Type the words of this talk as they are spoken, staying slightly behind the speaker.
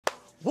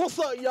What's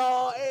up,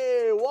 y'all?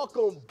 Hey,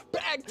 welcome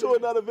back to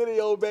another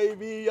video,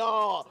 baby,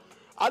 y'all.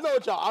 I know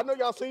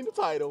y'all seen the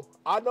title.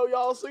 I know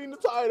y'all seen the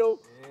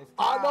title.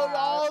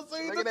 Y'all.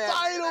 Look at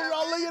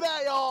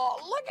that, y'all.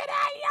 Look at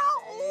that,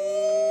 y'all.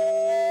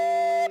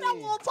 Ooh, that's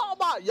what I'm talking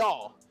about,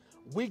 y'all.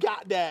 We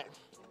got that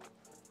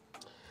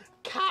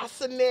KAI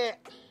CENAT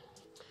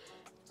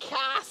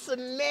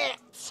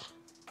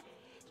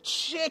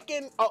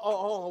Chicken.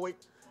 Wait.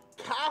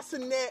 KAI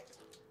CENAT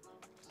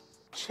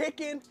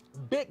Chicken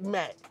Big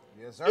Mac.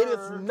 Yes, sir. It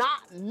is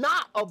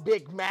not a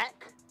Big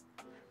Mac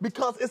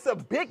because it's a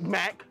Big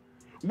Mac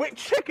with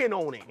chicken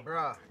on it.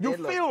 Bruh, you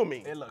feel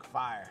me? It look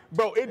fire.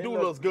 Bro, it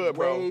looks good,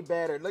 bro. Way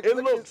better. Look at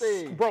this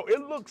thing. Bro,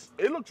 it looks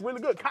really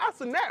good. KAI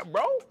CENAT,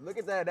 bro. Look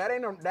at that. That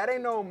ain't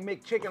no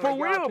McChicken. For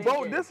like real, bro.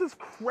 thinking. This is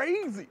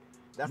crazy.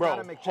 That's bro,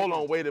 not a McChicken. hold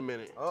on, wait a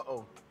minute.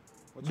 Uh-oh.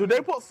 Do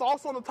they put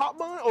sauce on the top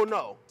bun or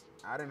no?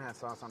 I didn't have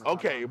sauce on the top.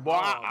 Okay, boy,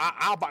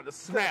 I'm about to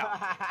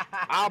snap.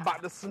 I'm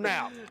about to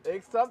snap.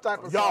 There's some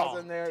type of sauce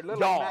in there. Look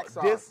like Mac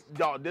sauce.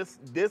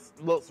 This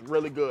looks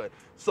really good.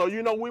 So,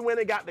 you know, we went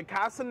and got the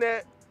KAI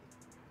CENAT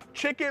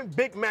Chicken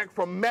Big Mac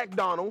from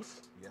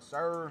McDonald's. Yes,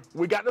 sir.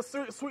 We got the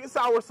sweet and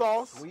sour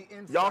sauce. Sweet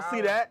and y'all sour.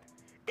 See that?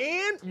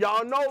 And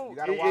y'all know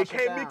it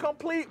can't be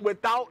complete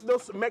without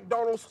the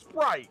McDonald's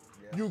Sprite.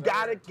 Yes, you sir.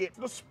 gotta get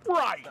the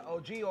Sprite. The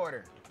OG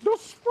order. The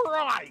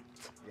Sprite.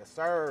 Yes,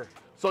 sir.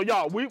 So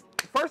y'all, we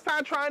first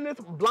time trying this,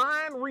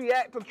 blind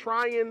react to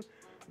trying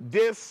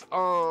this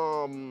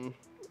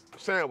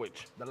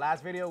sandwich. The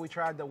last video we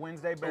tried the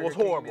Wednesday burger. It was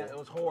horrible. It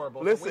was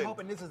horrible. Listen, so we're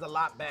hoping this is a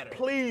lot better.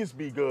 Please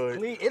be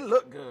good. It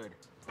looked good.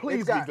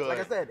 Please be good.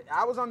 Like I said,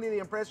 I was under the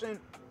impression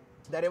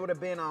that it would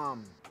have been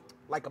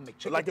like a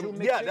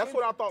McChicken. Yeah, that's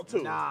what I thought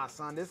too. Nah,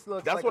 son, this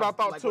looks. That's like what I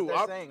thought like too.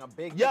 What they're saying, a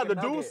big. Yeah, chicken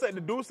the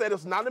nugget. dude said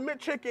it's not a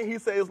McChicken. He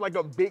said it's like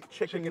a big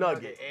chicken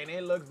nugget, and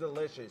it looks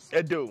delicious.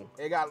 It do.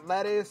 It got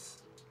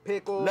lettuce,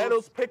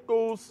 pickles,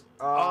 pickles,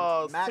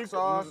 Mac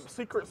sauce,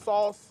 secret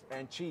sauce,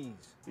 and cheese.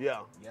 Yeah.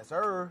 Yes,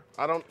 sir.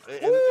 I don't.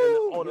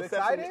 Woo, on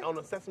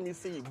the sesame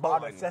seed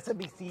bun. On the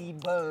sesame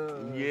seed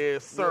bun.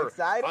 Yes, sir. You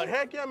excited?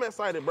 Heck yeah, I'm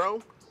excited,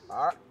 bro.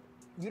 All right.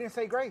 You didn't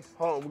say grace.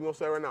 Hold on, we're gonna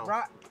say it right now.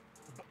 Right.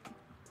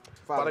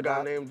 Father God,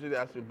 in the name of Jesus,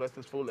 I ask you to bless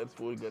this food, let this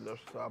food get us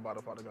by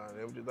the Father God, in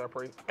the name of Jesus, I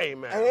pray.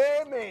 Amen.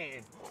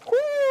 Amen.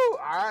 Woo!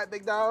 All right,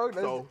 big dog,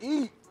 let's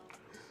eat.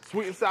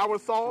 Sweet and sour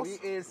sauce.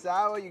 Sweet and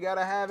sour, you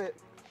gotta have it.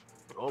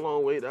 Hold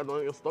on, wait, that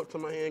don't get stuck to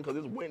my hand because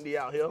it's windy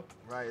out here.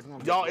 Right, it's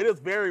gonna be y'all, it is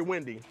very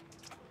windy.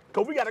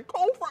 Because we got a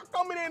cold front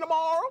coming in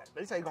tomorrow.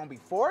 They say it's gonna be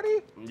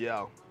 40?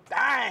 Yeah.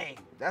 Dang,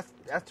 that's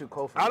too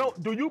cold for me.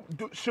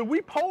 Should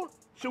we post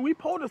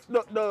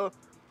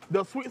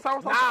the sweet and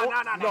sour sauce?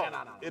 No.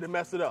 It'll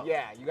mess it up.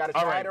 Yeah, you gotta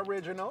try it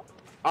original.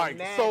 All right,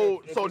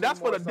 so that's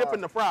for the dip in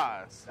the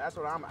fries. That's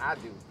what I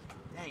do.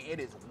 Dang, it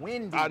is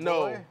windy, I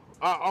know. Boy.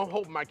 I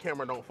hope my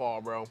camera don't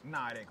fall, bro.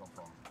 Nah, it ain't gonna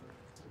fall.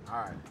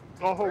 All right.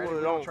 I hope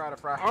it don't. Try to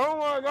fry. Oh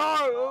my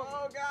God.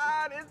 Oh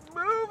God, it's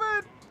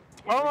moving.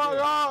 Oh my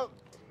God.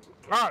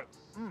 All right.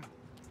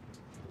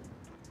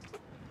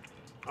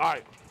 All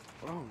right.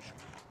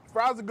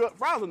 Fries are good.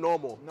 Fries are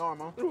normal.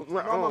 Normal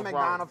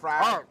McDonald's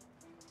fries. All right.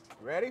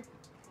 Ready?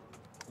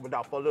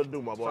 Without further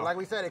ado, my boy. So like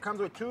we said, it comes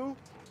with two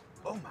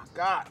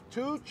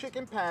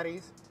chicken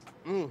patties,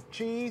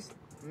 cheese,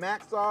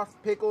 Mac sauce,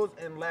 pickles,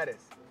 and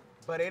lettuce.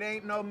 But it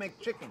ain't no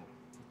McChicken.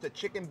 It's a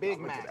chicken Big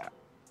Mac.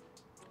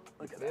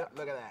 Look at that.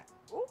 Look at that.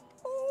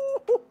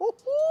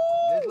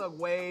 This look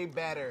way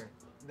better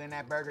than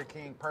that Burger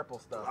King purple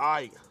stuff. All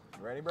right.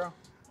 You ready, bro?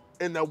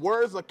 In the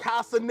words of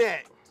KAI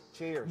CENAT.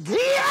 Cheers. Get!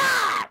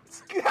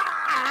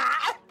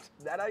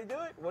 That how you do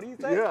it? What do you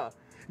say? Yeah.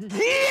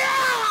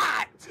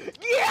 Get!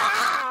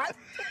 Get!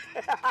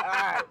 All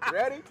right,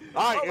 ready?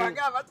 All right. Oh my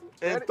God.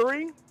 In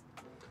 3,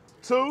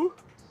 2,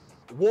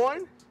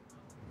 1.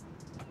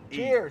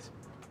 Cheers.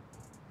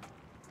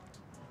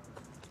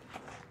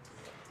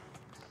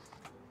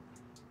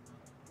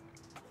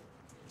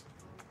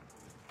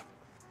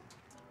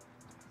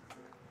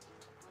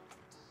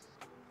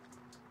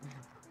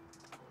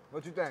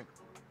 What you think?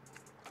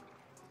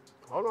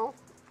 Hold on.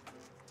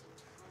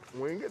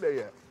 We ain't get there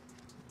yet.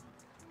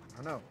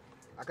 I know.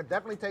 I could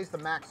definitely taste the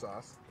Mac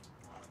sauce,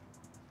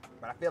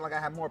 but I feel like I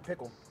have more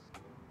pickle.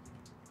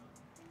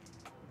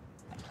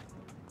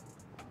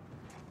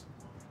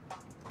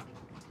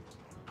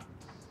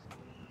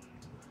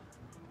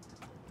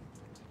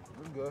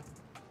 It's good.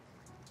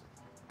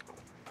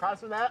 KAI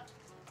CENAT.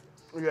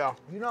 Yeah.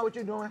 You know what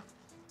you're doing.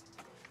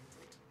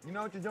 You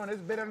know what you're doing. This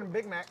is better than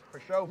Big Mac, for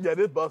sure. Yeah,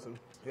 this busting.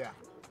 Yeah.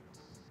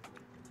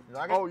 You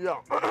like it? Oh,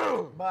 yeah.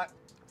 But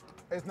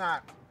it's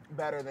not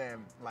better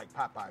than, like,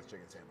 Popeye's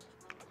chicken sandwich.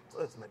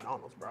 Well, it's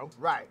McDonald's, bro.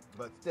 Right,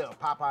 but still,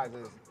 Popeye's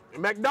is...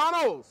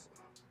 McDonald's!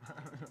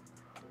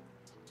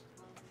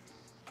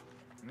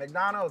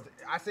 McDonald's,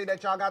 I see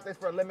that y'all got this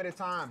for a limited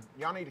time.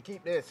 Y'all need to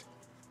keep this.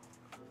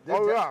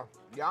 Yeah.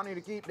 Y'all need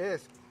to keep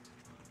this.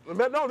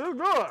 McDonald's, this is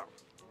good.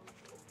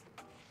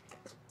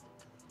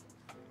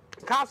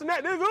 KAI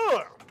CENAT, this is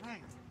good.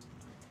 Dang.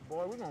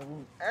 Boy, we're going to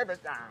lose every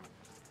time.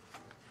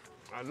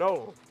 I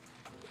know.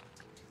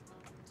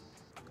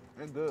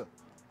 It's good.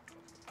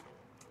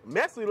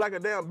 Messy like a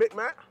damn Big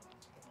Mac.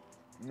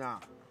 Nah,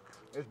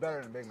 it's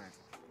better than Big Mac,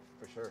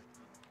 for sure.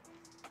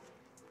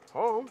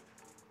 Home.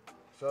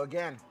 So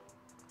again,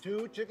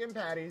 2 chicken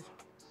patties.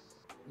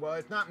 Well,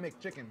 it's not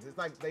McChickens. It's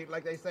like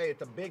they say,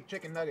 it's a big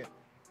chicken nugget.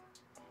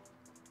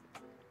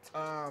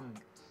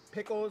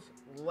 Pickles,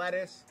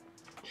 lettuce,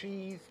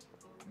 cheese,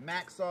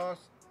 mac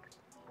sauce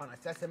on a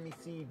sesame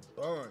seed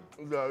bun.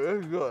 Yeah,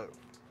 it's good.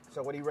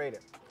 So what do you rate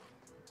it?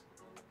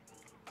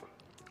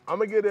 I'm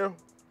gonna get there.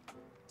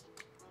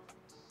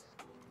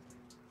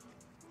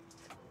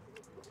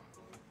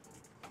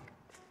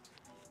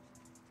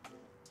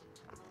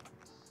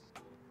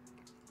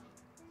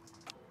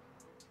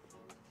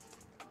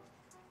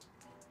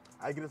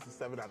 I give this a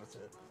 7 out of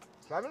 10.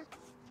 7?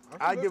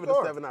 I give it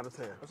a 7 out of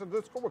 10. That's a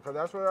good score because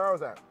that's where I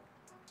was at.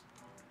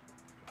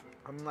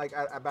 I'm like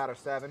at about a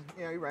 7.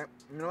 Yeah, you're right.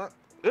 You know what?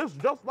 It's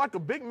just like a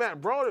Big Mac,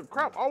 bro. The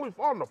crap always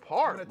falling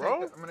apart,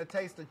 bro. I'm gonna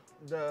taste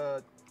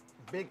the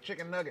big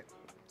chicken nugget.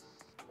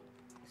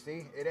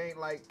 See, it ain't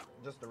like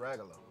just a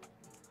regular.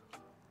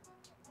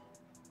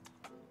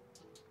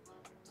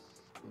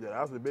 Yeah,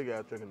 that's a big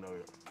ass chicken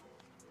nugget.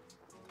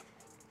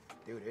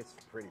 Dude, it's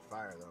pretty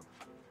fire though.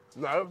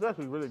 No, it's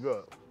actually really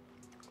good.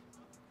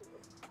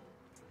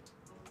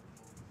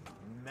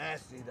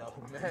 Messy though,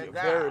 man.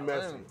 Yeah, very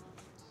messy.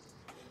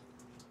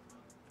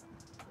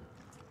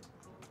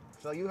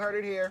 So you heard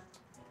it here.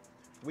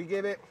 We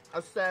give it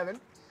a 7.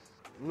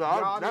 No,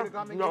 Y'all need to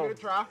come and give it a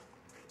try.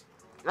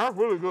 That's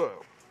really good.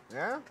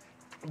 Yeah?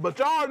 But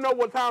y'all know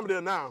what time it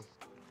is now.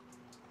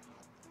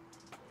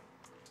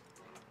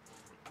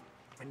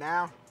 And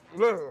now,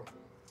 Listen.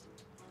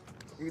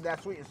 eat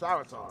that sweet and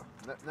sour sauce.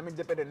 Let me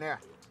dip it in there.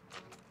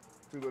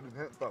 See what it's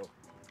hit for.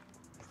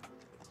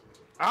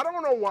 I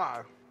don't know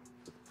why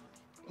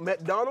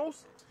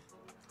McDonald's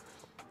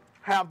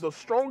have the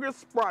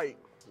strongest Sprite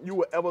you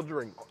will ever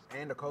drink.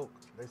 And the Coke.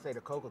 They say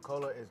the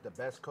Coca-Cola is the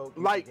best Coke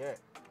you Like, can get.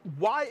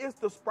 why is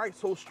the Sprite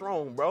so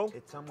strong, bro?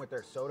 It's some with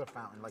their soda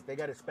fountain. Like they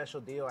got a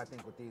special deal, I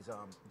think, with these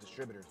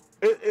distributors.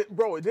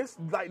 Bro, this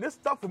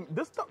stuff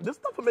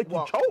will make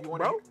you choke,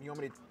 bro. You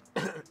want me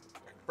to?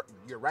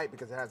 You're right,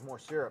 because it has more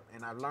syrup.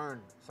 And I've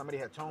learned, somebody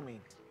had told me,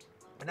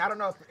 and I don't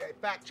know if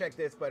fact check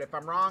this, but if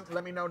I'm wrong,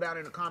 let me know down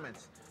in the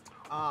comments.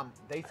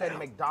 They said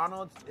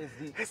McDonald's is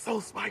the It's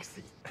so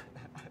spicy.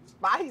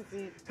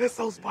 spicy. It's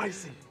so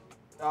spicy.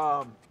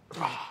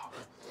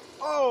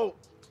 Oh,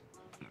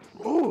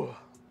 Ooh.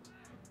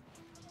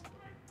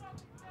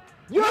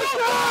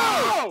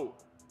 Yo!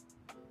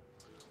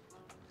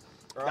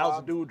 That was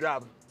a dude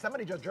driving.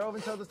 Somebody just drove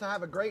and told us to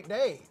have a great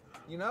day.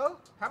 You know,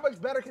 how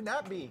much better can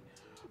that be?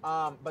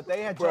 But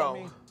they had told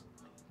me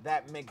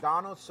that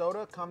McDonald's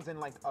soda comes in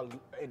like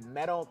in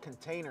metal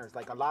containers.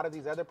 Like a lot of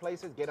these other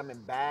places get them in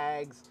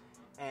bags,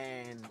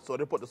 and So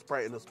they put the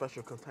Sprite in a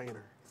special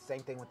container. same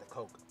thing with the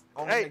Coke.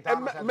 Only Hey,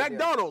 McDonald's has a deal.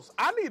 McDonald's,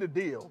 I need a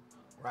deal.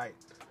 Right.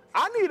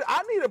 I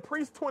need a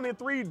Priest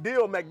 23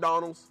 deal,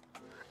 McDonald's.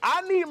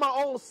 I need my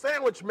own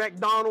sandwich,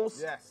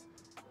 McDonald's. Yes.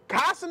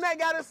 KAI CENAT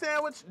got his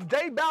sandwich.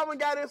 Jay Balvin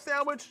got his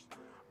sandwich.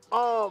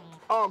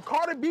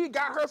 Cardi B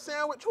got her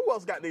sandwich. Who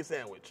else got their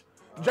sandwich?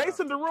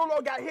 Jason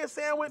Derulo got his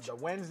sandwich. The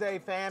Wednesday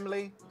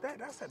family.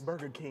 That's at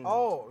Burger King.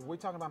 Oh, we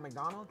talking about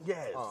McDonald's?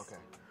 Yes. Oh, okay.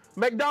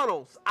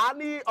 McDonald's, I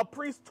need a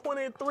Priest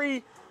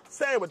 23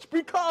 sandwich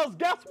because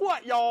guess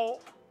what,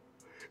 y'all?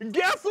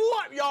 Guess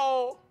what,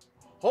 y'all?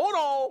 Hold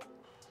on.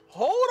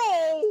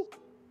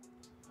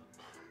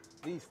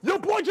 These Your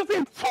boy just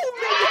hit 2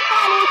 million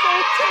followers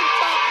on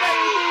TikTok,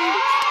 baby.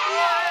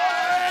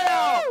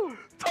 Yeah.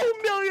 2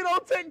 million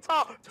on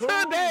TikTok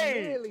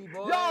today.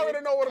 Y'all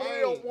already know what it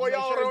is, boy.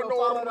 Y'all already know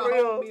what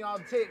it is.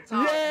 on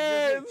TikTok.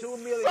 Yes, 2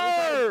 million.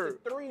 sir.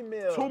 3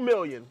 million. 2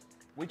 million.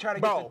 We try to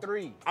Bro, get to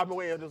 3. I've been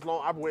waiting this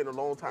long. I've been waiting a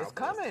long time. It's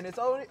coming. It's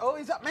always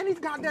up. Man, these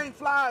goddamn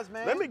flies,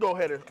 man. Let me go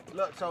ahead and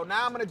Look, so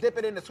now I'm going to dip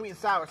it in the sweet and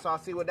sour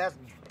sauce, see what that's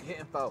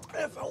hitting for.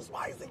 It's so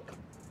spicy.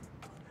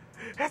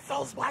 It's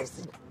so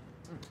spicy.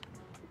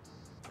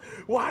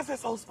 Why is it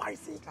so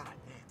spicy? God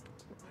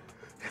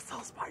damn. It's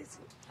so spicy.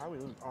 How we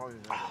lose all these?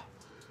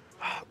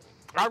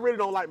 I really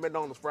don't like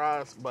McDonald's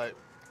fries, but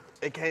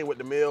it came with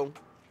the meal.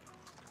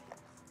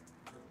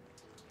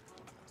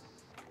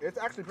 It's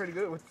actually pretty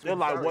good with They're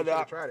like, what I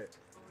up? tried it.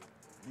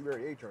 You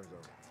already ate yours,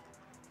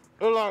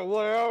 though. It's like,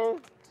 whatever.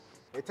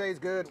 It tastes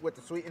good with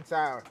the sweet and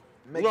sour.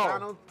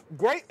 McDonald's? No,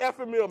 great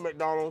effing meal,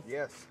 McDonald's.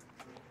 Yes.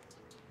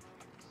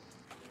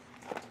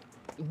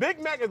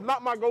 Big Mac is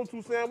not my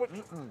go-to sandwich.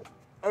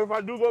 And if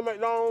I do go to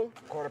McDonald's,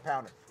 Quarter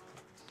pounder.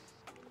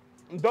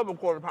 double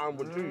quarter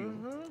pounder with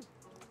cheese.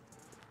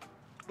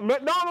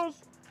 McDonald's,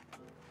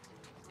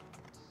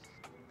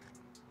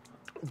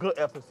 good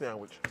effing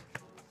sandwich.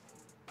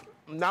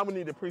 Now we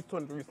need the Priest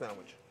 23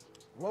 sandwich.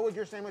 What would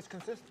your sandwich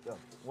consist of?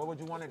 What would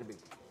you want it to be?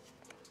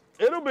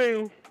 It'll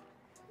be,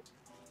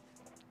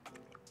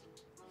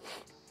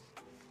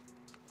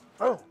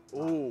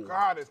 ooh,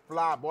 God, it's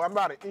fly, boy. I'm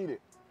about to eat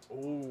it.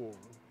 ooh,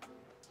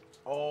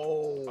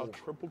 Oh. a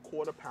triple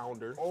quarter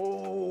pounder,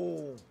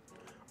 Oh.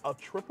 a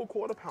triple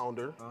quarter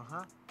pounder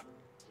Uh-huh.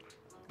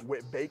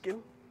 with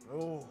bacon,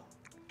 Ooh.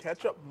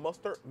 Ketchup,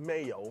 mustard,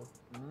 mayo,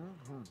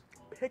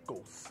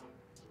 pickles.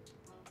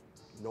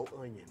 No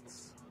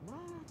onions.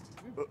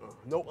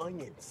 No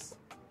onions.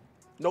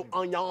 No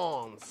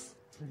onions.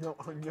 No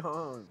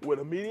onions. With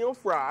a medium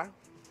fry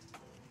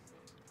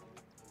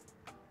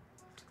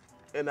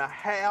and a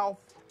half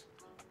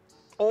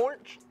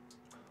orange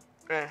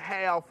and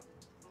half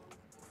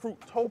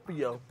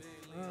Fruitopia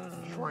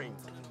drink.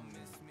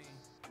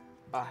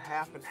 A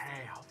half and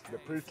half. The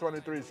Priest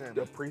 23 sandwich.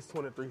 The Priest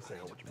 23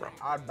 sandwich, bro.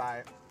 I'd buy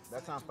it.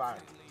 That sounds fire.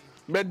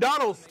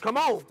 McDonald's, come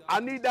on. I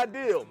need that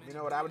deal. You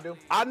know what I would do?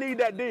 I need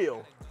that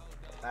deal.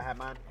 I have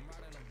mine.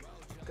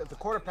 Because the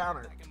quarter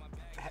pounder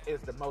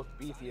is the most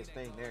beefiest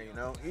thing there, you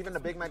know? Even the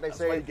Big Mac, they That's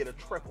why say. you get a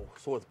triple,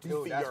 so it's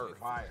Dude, that's beefier.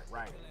 fire,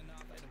 right.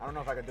 I don't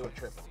know if I could do a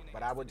triple,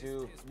 but I would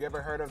do, you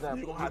ever heard of the,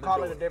 You gonna you have to call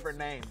do it a it. different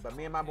name, but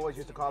me and my boys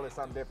used to call it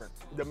something different.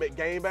 The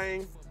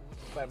McGangbang.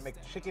 But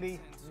McChickadee,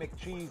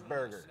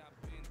 McCheeseburger.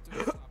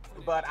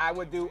 But I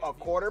would do a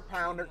quarter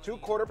pounder, 2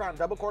 quarter pound,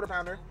 double quarter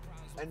pounder,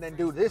 and then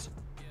do this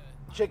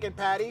chicken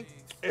patty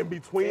In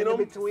between in them.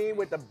 between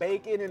with the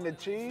bacon and the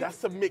cheese.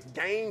 That's a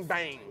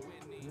McGangbang.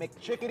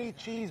 McChickadee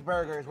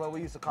cheeseburger is what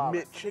we used to call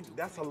it.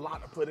 That's a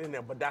lot to put in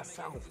there, but that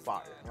sounds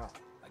fire. Yeah.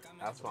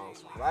 That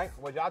sounds fire. Right?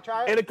 Would y'all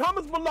try In it? the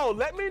comments below,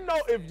 let me know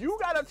if you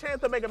got a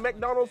chance to make a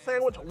McDonald's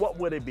sandwich, what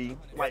would it be?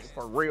 Like,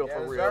 for real, Yes,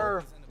 for real.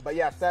 sir. But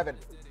yeah, 7.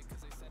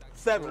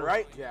 7,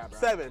 right? Yeah, bro.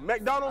 7.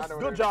 McDonald's, I know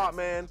what good it job,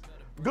 man.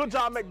 Good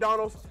job,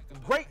 McDonald's.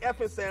 Great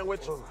effing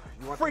sandwich. You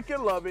want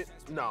Freaking love it.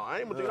 No, I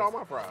ain't gonna take all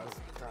my fries.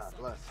 God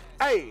bless.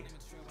 Hey,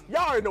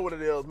 y'all already know what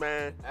it is,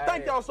 man.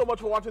 Thank y'all so much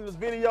for watching this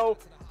video.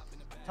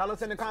 Tell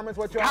us in the comments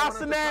what y'all KAI want us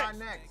to try CENAT,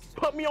 next.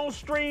 put me on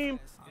stream.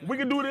 We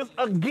can do this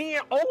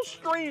again on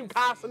stream,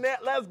 KAI CENAT.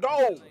 Let's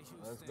go.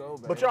 Let's go,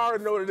 baby. But y'all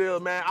already know what it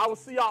is, man. I will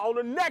see y'all on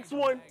the next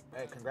one.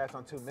 Hey, congrats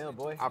on 2 mil,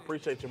 boy. I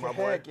appreciate you, my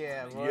boy. Heck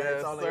yeah, boy. Yes,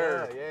 That's all I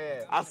sir. got,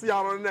 yeah. I'll see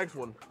y'all on the next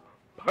one.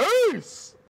 Peace.